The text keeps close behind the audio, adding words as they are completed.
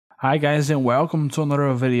Hi guys and welcome to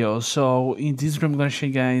another video. So in this video I'm going to show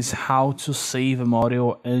you guys how to save a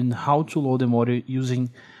model and how to load a model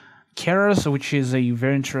using Keras, which is a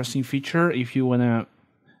very interesting feature. If you want to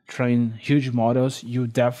train huge models, you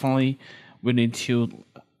definitely will need to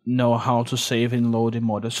know how to save and load a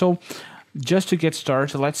model. So just to get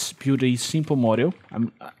started, let's build a simple model.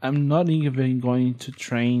 I'm not even going to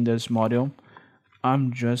train this model.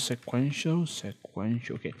 I'm just sequential.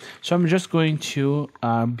 Okay, so I'm just going to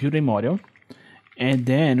build a model, and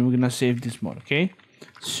then we're gonna save this model. Okay,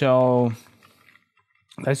 so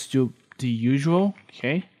let's do the usual.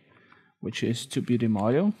 Okay, which is to build a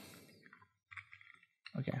model.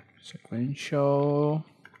 Okay, sequential.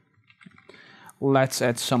 Let's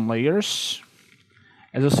add some layers,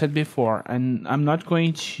 as I said before, and I'm not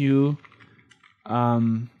going to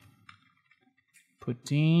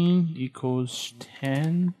put in equals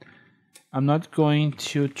 10. I'm not going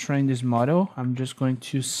to train this model. I'm just going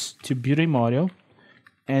to build a model,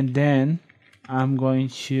 and then I'm going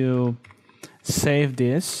to save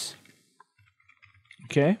this.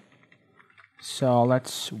 Okay, so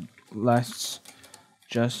let's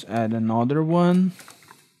just add another one.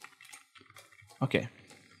 Okay,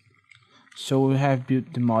 so we have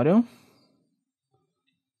built the model.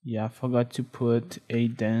 Yeah, I forgot to put a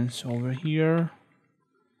dance over here.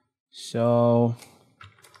 So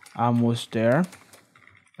almost there.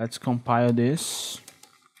 Let's compile this.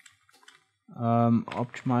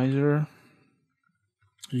 Optimizer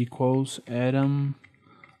equals Atom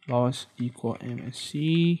loss equal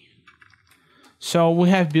MSC. So we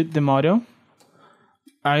have built the model.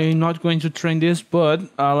 I'm not going to train this, but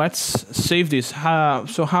let's save this.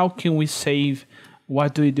 So how can we save?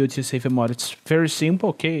 What do we do to save a model? It's very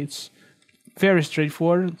simple. Okay, it's very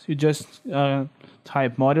straightforward. You just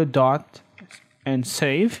type model dot and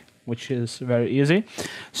save, which is very easy.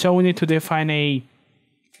 So we need to define a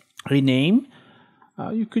name.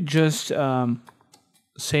 You could just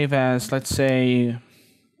save as, let's say,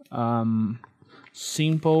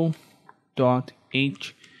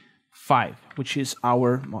 simple.h5, which is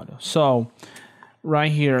our model. So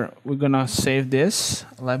right here we're gonna save this.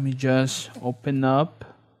 Let me just open up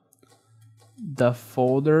the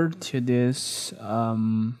folder to this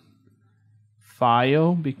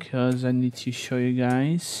file because I need to show you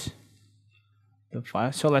guys the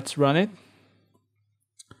file. So let's run it,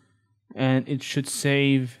 and it should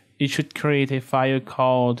create a file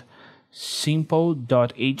called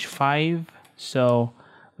simple.h5. So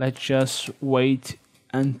let's just wait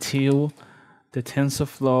until the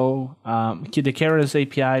TensorFlow, the Keras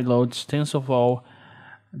API loads TensorFlow,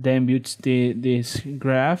 then builds this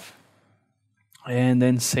graph, and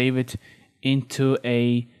then save it into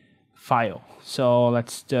a file. So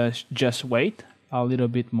let's just wait a little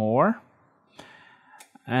bit more,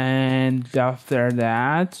 and after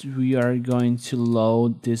that we are going to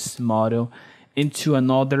load this model into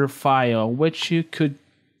another file, which you could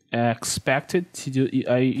expect it to do.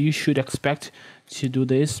 You should expect to do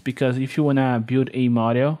this, because if you want to build a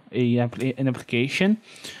model, an application,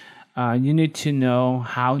 you need to know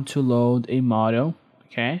how to load a model.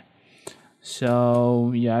 Okay,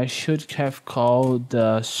 so yeah, I should have called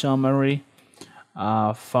the summary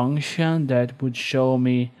function that would show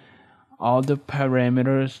me all the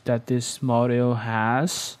parameters that this model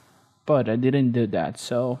has, but I didn't do that.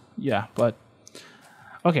 So yeah, but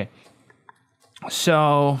okay,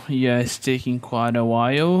 so yeah, it's taking quite a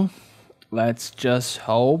while. Let's just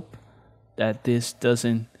hope that this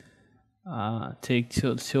doesn't take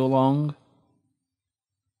too long.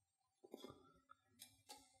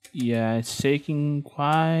 Yeah, it's taking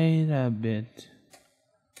quite a bit.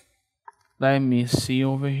 Let me see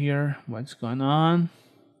over here what's going on.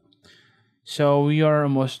 So we are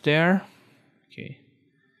almost there. Okay,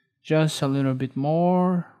 just a little bit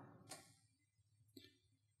more.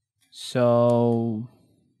 So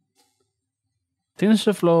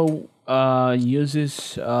TensorFlow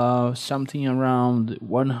uses something around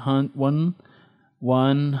 100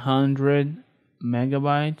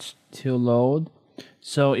 megabytes to load.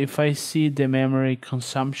 So if I see the memory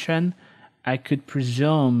consumption, I could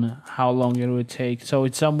presume how long it would take. So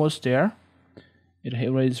it's almost there. It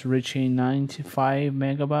is reaching 95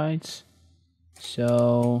 megabytes.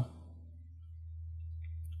 So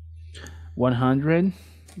 100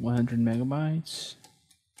 megabytes.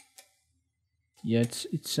 Yeah,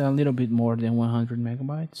 it's a little bit more than 100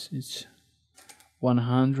 megabytes. It's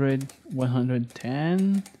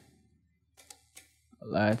 110.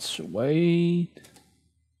 Let's wait.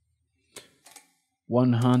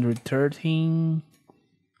 113.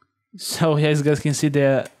 So as you guys can see,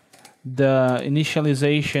 the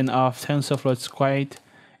initialization of TensorFlow, it's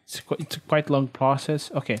it's a quite long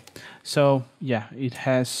process. Okay, so yeah, it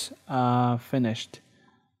has finished.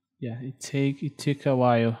 Yeah, it took a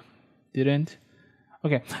while, didn't?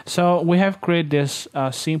 Okay, so we have created this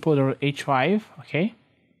simple H5. Okay,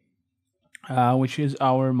 which is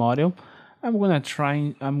our model. I'm gonna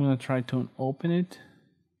try to open it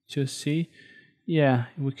to see. Yeah,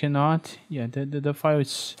 we cannot. Yeah, the file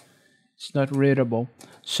is it's not readable.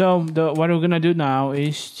 So what we're gonna do now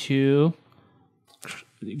is to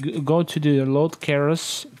go to the load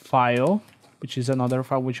Keras file, which is another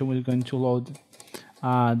file which we're going to load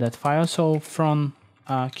that file. So from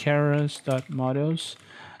keras.models,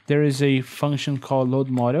 there is a function called load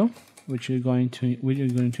model, which we're going to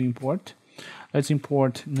import. Let's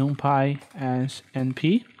import numpy as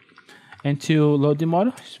np. And to load the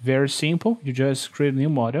model, it's very simple. You just create a new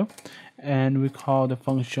model, and we call the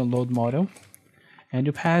function load model, and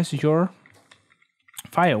you pass your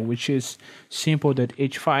file, which is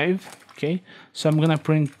simple.h5. Okay, so I'm gonna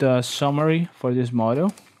print the summary for this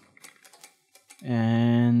model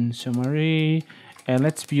and summary, and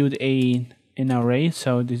let's build an array.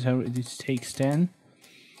 So this takes 10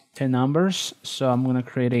 numbers. So I'm gonna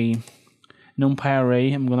create a numpy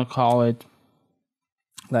array. I'm gonna call it,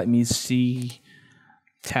 let me see,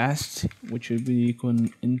 test, which would be equal to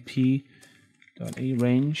np.arange.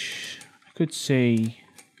 I could say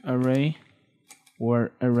array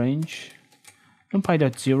or arrange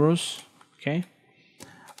numpy.zeros. Okay,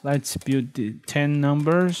 let's build the 10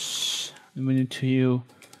 numbers. We need to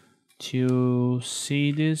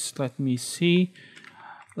see this. Let me see.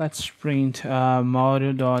 Let's print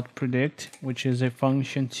model.predict, which is a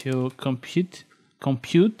function to compute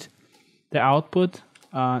the output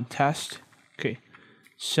test. Okay,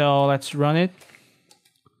 so let's run it.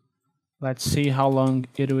 Let's see how long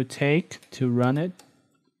it will take to run it.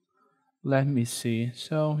 Let me see.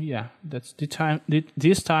 So yeah, that's the time.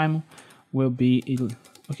 This time will be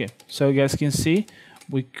okay. So you guys can see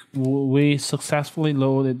we successfully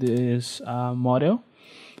loaded this model,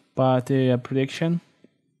 but the prediction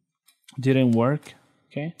didn't work.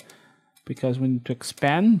 Okay, because we need to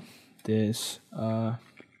expand this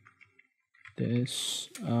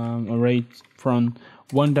array from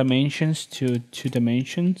 1 dimensions to 2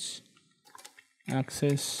 dimensions.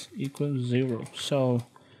 Axis equals 0. So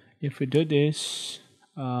if we do this,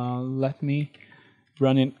 let me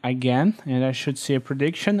run it again, and I should see a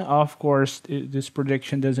prediction. Of course, this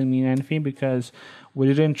prediction doesn't mean anything because we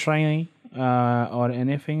didn't try or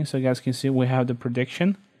anything. So you guys can see we have the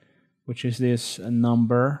prediction, which is this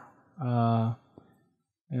number,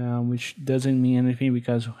 which doesn't mean anything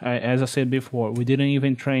because, as I said before, we didn't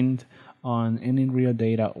even train on any real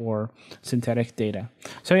data or synthetic data.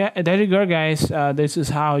 So yeah, there you go, guys. This is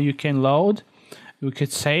how you can load, you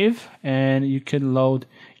could save, and you can load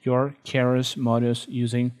your Keras models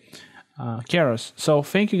using Keras. So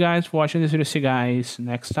thank you guys for watching this video. See you guys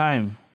next time.